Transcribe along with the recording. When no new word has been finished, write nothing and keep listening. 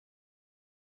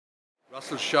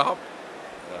Russell Sharp,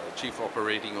 Chief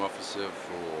Operating Officer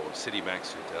for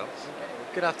Citymax Hotels.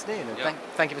 Good afternoon, and Yeah.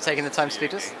 thank you for taking the time to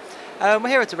speak to us. again. We're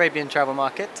here at Arabian Travel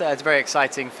Market. It's very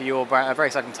exciting for your brand, a very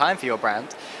exciting time for your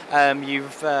brand.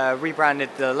 You've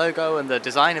rebranded the logo and the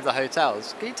design of the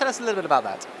hotels. Can you tell us a little bit about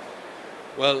that?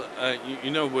 Well,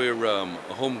 we're a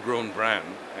homegrown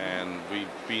brand, and we've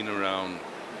been around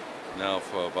now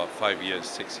for about 5 years,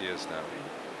 6 years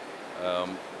now.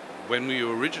 When we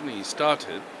originally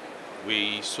started,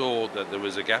 we saw that there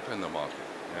was a gap in the market,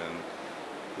 and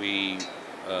we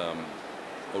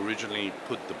originally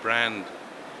put the brand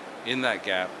in that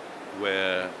gap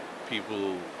where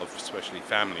people, especially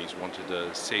families, wanted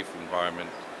a safe environment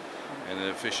and an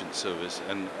efficient service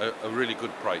and a really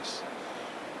good price.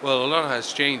 Well, a lot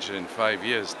has changed in 5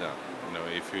 years now.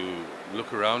 If you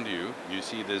look around you, you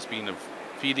see there's been a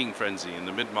feeding frenzy in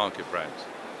the mid-market brands,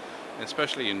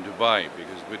 especially in Dubai,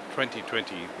 because with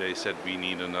 2020 they said we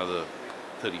need another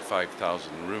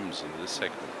 35,000 rooms in this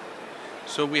segment.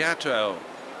 So we had to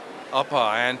up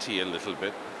our ante a little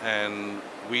bit, and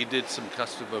we did some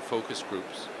customer focus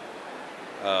groups,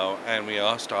 and we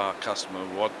asked our customer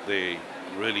what they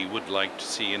really would like to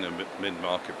see in a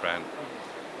mid-market brand.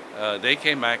 They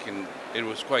came back and it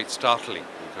was quite startling,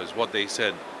 because what they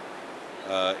said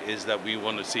is that we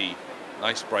want to see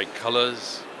nice bright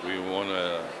colors, we want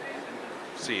to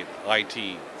see it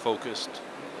IT focused.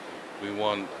 We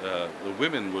want, the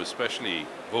women were especially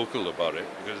vocal about it,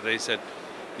 because they said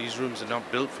these rooms are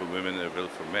not built for women, they're built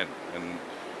for men. And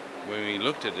when we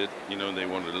looked at it, they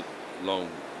wanted long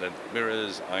length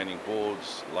mirrors, ironing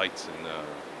boards, lights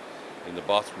in the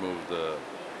bathroom of the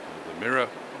mirror,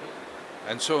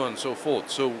 and so on and so forth.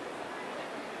 So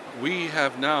we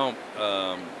have now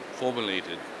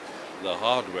formulated the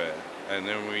hardware, and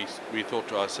then we thought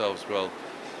to ourselves, well,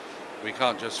 we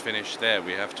can't just finish there,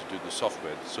 we have to do the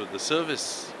software. So the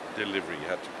service delivery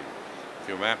had to be, if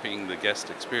you're mapping the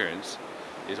guest experience,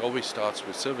 it always starts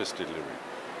with service delivery.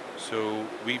 So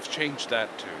we've changed that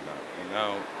too now. And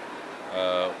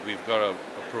now we've got a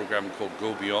program called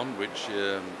Go Beyond, which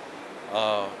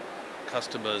our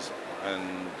customers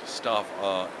and staff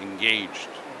are engaged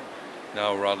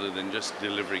now. Rather than just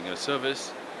delivering a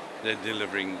service, they're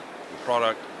delivering the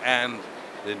product and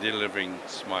they're delivering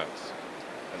smiles.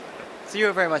 So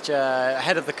you're very much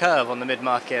ahead of the curve on the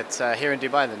mid-market here in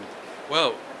Dubai then?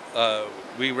 Well,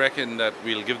 we reckon that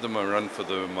we'll give them a run for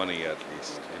the money at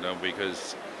least,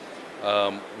 because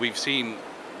we've seen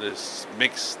this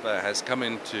mix that has come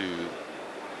into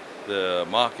the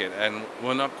market, and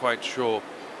we're not quite sure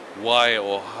why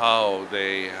or how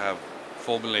they have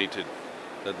formulated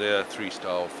that they're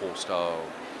 3-star or 4-star.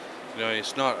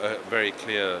 It's not a very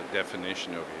clear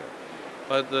definition over here.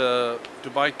 But the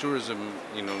Dubai tourism,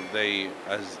 they,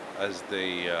 as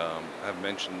they have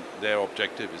mentioned, their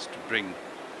objective is to bring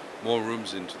more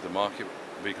rooms into the market,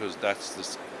 because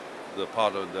that's the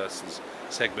part of this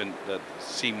segment that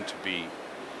seemed to be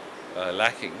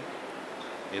lacking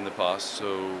in the past.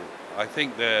 So I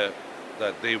think that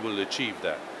they will achieve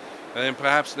that. And then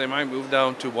perhaps they might move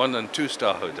down to 1- and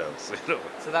 2-star hotels.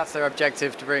 So that's their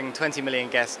objective, to bring 20 million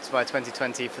guests by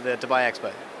 2020 for the Dubai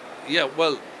Expo? Yeah,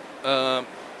 well,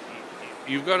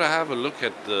 you've got to have a look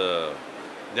at the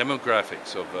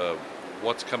demographics of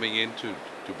what's coming into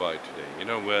Dubai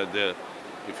today. Where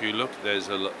if you look, there's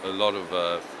a lot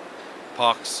of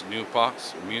parks, new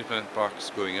parks, amusement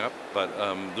parks going up, but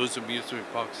those amusement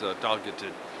parks are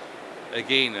targeted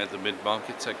again at the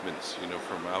mid-market segments,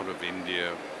 from out of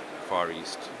India, Far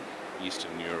East,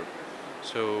 Eastern Europe.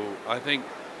 So I think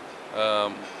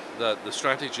that the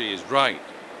strategy is right,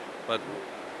 but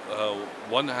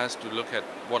one has to look at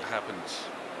what happens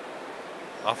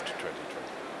after 2020.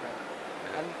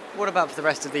 And what about for the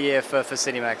rest of the year for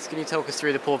Citymax? Can you talk us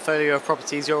through the portfolio of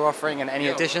properties you're offering and any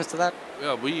additions to that?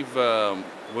 Yeah,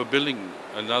 we're building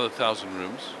another 1,000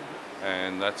 rooms,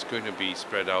 and that's going to be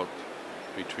spread out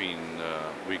between,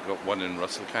 we've got one in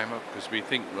Ras Al Khaimah, because we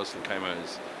think Ras Al Khaimah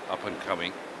is up and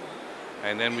coming.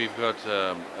 And then we've got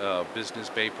a Business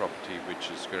Bay property, which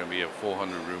is going to be a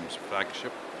 400 rooms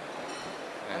flagship.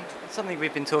 And something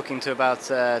we've been talking to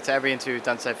every interview we've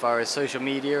done so far is social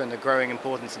media and the growing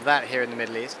importance of that here in the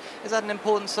Middle East. Is that an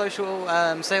important social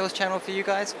sales channel for you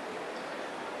guys?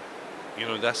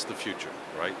 That's the future,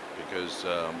 right? Because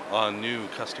our new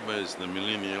customers, the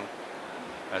millennial,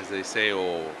 as they say,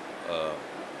 or the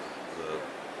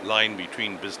line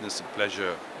between business and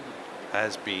pleasure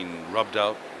has been rubbed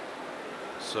out.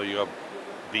 So you have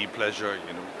be pleasure,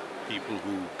 people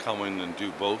who come in and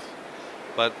do both.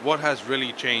 But what has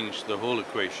really changed the whole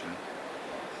equation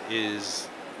is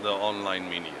the online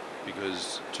media,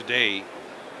 because today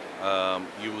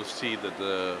you will see that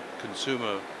the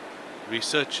consumer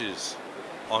researches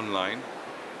online,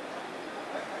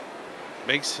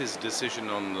 makes his decision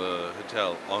on the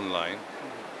hotel online,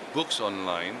 books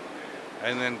online,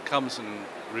 and then comes and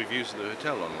reviews the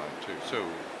hotel online too. So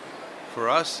for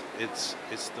us, it's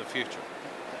the future.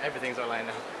 Everything's online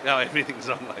now. Now everything's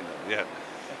online now, yeah.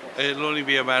 It'll only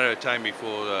be a matter of time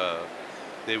before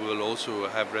they will also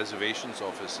have reservations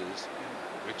offices,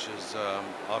 which is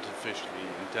artificially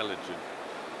intelligent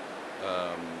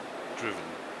driven.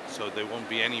 So there won't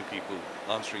be any people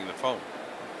answering the phone,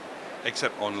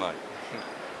 except online.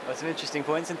 Well, some interesting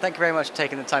points, and thank you very much for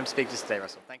taking the time to speak to us today,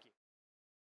 Russell. Thank you.